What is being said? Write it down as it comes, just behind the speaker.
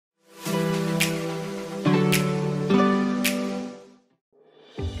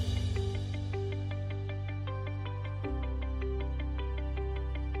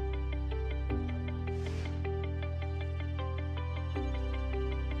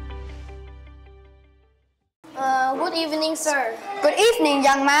Good evening, sir. Good evening,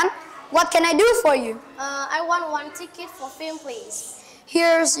 young man. What can I do for you? I want one ticket for film, please.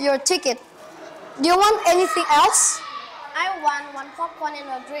 Here's your ticket. Do you want anything else? I want one popcorn and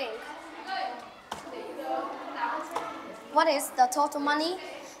a drink. What is the total money?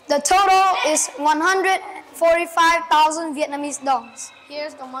 The total is 145,000 Vietnamese đồng.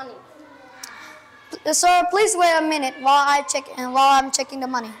 Here's the money. Sir, please wait a minute while I'm checking the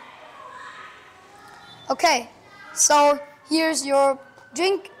money. Okay, so here's your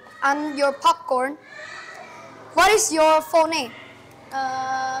drink and your popcorn. What is your full name?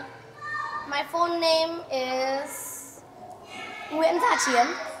 My full name is Nguyễn Gia Chiến.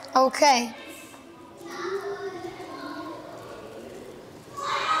 Okay.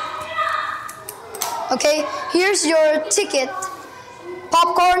 Okay, here's your ticket,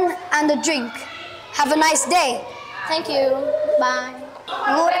 popcorn, and the drink. Have a nice day. Thank you. Bye.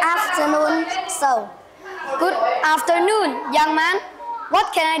 Good afternoon, sir. Good afternoon, young man.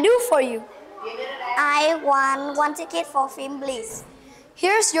 What can I do for you? I want one ticket for film, please.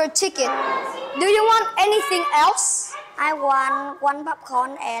 Here's your ticket. Do you want anything else? I want one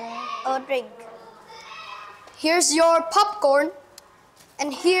popcorn and a drink. Here's your popcorn,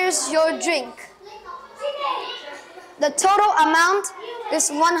 and here's your drink. The total amount is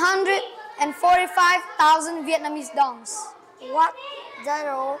 145,000 Vietnamese đồng. What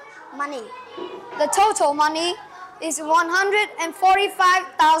the money? The total money is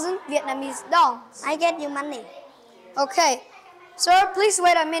 145,000 Vietnamese đồng. I get you money. Okay. Sir, please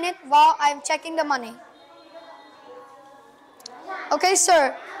wait a minute while I'm checking the money. Okay,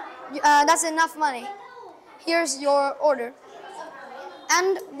 sir. That's enough money. Here's your order.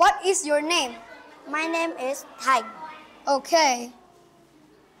 And what is your name? My name is Thành. Okay.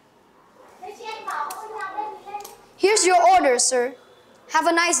 Here's your order, sir. Have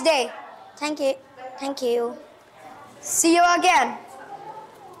a nice day. Thank you. Thank you. See you again.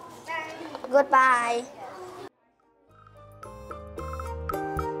 Goodbye.